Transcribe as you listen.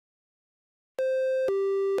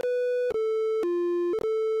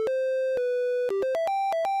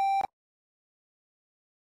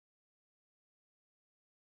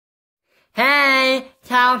Hey,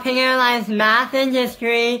 Taoping Airlines Math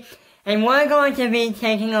Industry, and we're going to be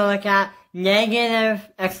taking a look at negative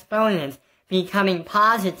exponents becoming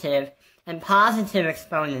positive, and positive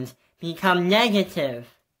exponents become negative.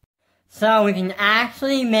 So we can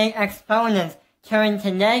actually make exponents turn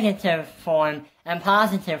to negative form and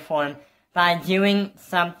positive form by doing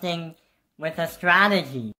something with a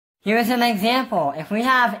strategy. Here's an example. If we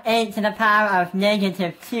have 8 to the power of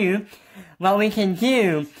negative 2, what we can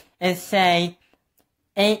do is say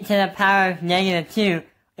 8 to the power of negative 2.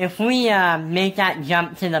 If we make that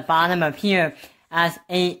jump to the bottom of here as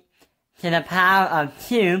 8 to the power of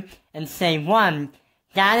 2 and say 1,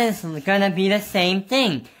 that is going to be the same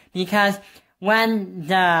thing. Because when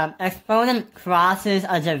the exponent crosses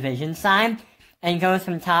a division sign and goes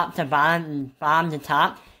from top to bottom and bottom to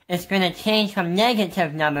top, it's going to change from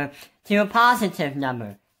negative number to a positive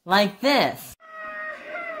number, like this.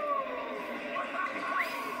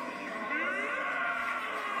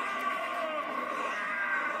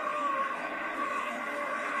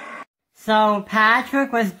 So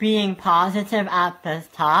Patrick was being positive at the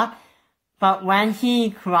top, but when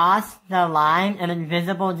he crossed the line, an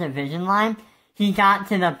invisible division line, he got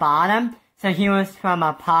to the bottom, so he was from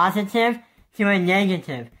a positive to a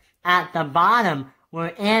negative. At the bottom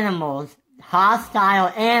were animals, hostile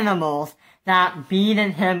animals, that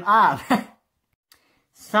beated him up.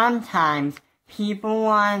 Sometimes people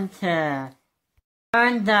want to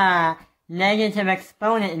turn the negative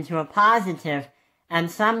exponent into a positive,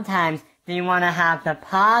 and sometimes they want to have the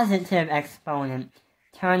positive exponent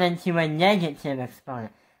turn into a negative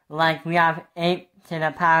exponent. Like we have 8 to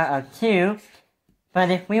the power of 2,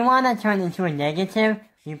 but if we want to turn into a negative,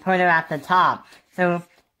 we put it at the top. So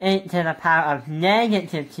 8 to the power of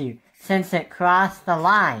negative 2, since it crossed the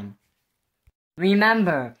line.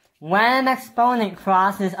 Remember, when an exponent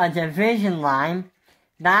crosses a division line,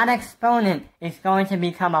 that exponent is going to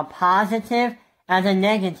become a positive as a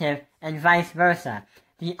negative and vice versa,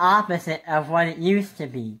 the opposite of what it used to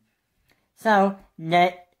be. So,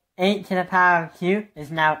 8 to the power of 2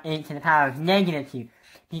 is now 8 to the power of negative 2,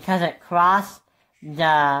 because it crossed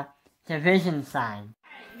the division sign.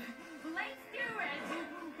 Let's do it!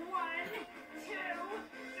 1, 2,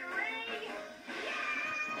 3, yeah!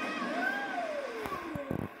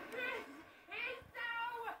 It's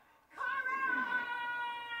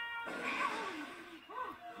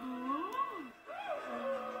so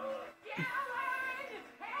correct!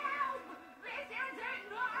 Help! This isn't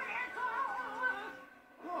logical!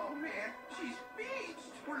 Oh man, she's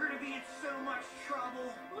beached! We're gonna be in so much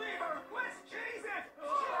trouble. Leave her! Let's chase it!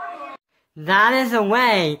 Oh. That is a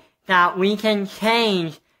way that we can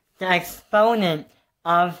change the exponent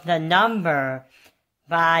of the number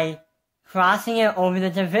by crossing it over the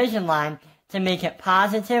division line to make it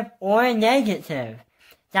positive or negative.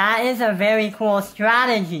 That is a very cool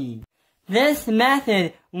strategy. This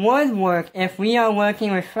method would work if we are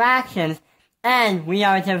working with fractions and we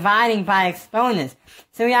are dividing by exponents.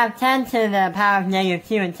 So we have 10 to the power of negative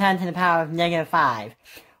 2 and 10 to the power of negative 5.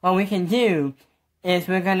 What we can do is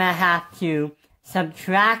we're going to have to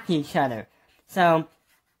subtract each other. So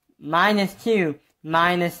minus 2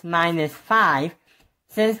 minus 5.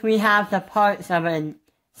 Since we have the parts of a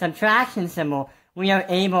subtraction symbol, we are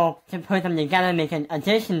able to put them together and make an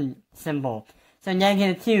addition symbol. So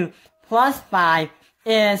negative 2 plus 5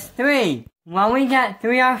 is 3. When we get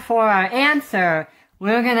 3 or 4 our answer,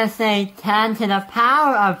 we're going to say 10 to the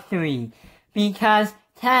power of 3, because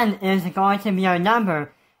 10 is going to be our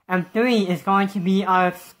number, and 3 is going to be our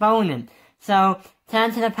exponent. So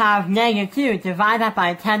 10 to the power of negative 2 divided that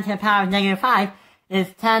by 10 to the power of negative 5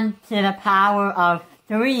 is 10 to the power of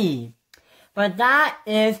 3. But that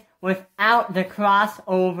is without the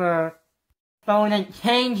crossover exponent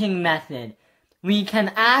changing method. We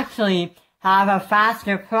can actually have a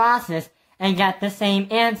faster process and get the same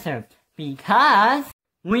answer, because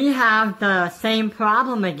we have the same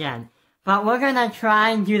problem again, but we're going to try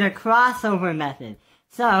and do the crossover method.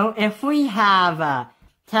 So if we have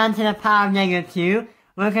 10 to the power of negative 2,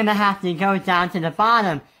 we're going to have to go down to the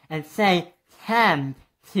bottom and say 10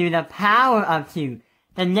 to the power of 2.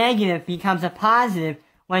 The negative becomes a positive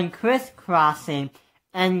when crisscrossing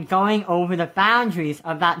and going over the boundaries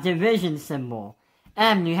of that division symbol.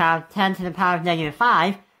 And we have 10 to the power of negative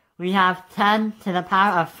 5. We have 10 to the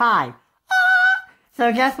power of 5.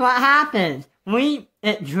 So guess what happens?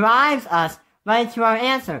 It drives us right to our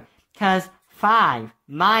answer, because 5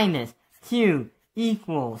 minus 2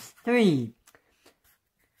 equals 3.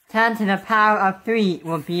 10 to the power of 3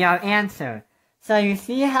 will be our answer. So you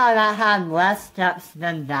see how that had less steps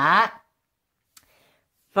than that?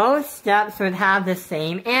 Both steps would have the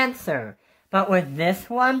same answer, but with this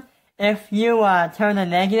one, if you turn the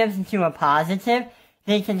negatives into a positive,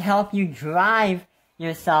 they can help you drive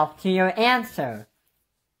yourself to your answer.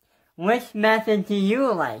 Which method do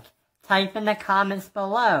you like? Type in the comments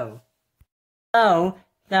below. So,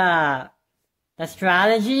 the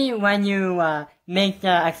strategy when you make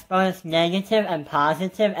the exponents negative and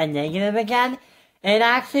positive and negative again, it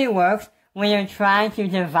actually works when you're trying to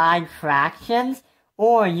divide fractions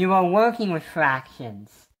or you are working with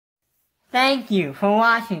fractions. Thank you for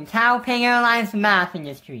watching Tao Ping Airlines Math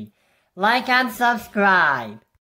Industry. Like and subscribe.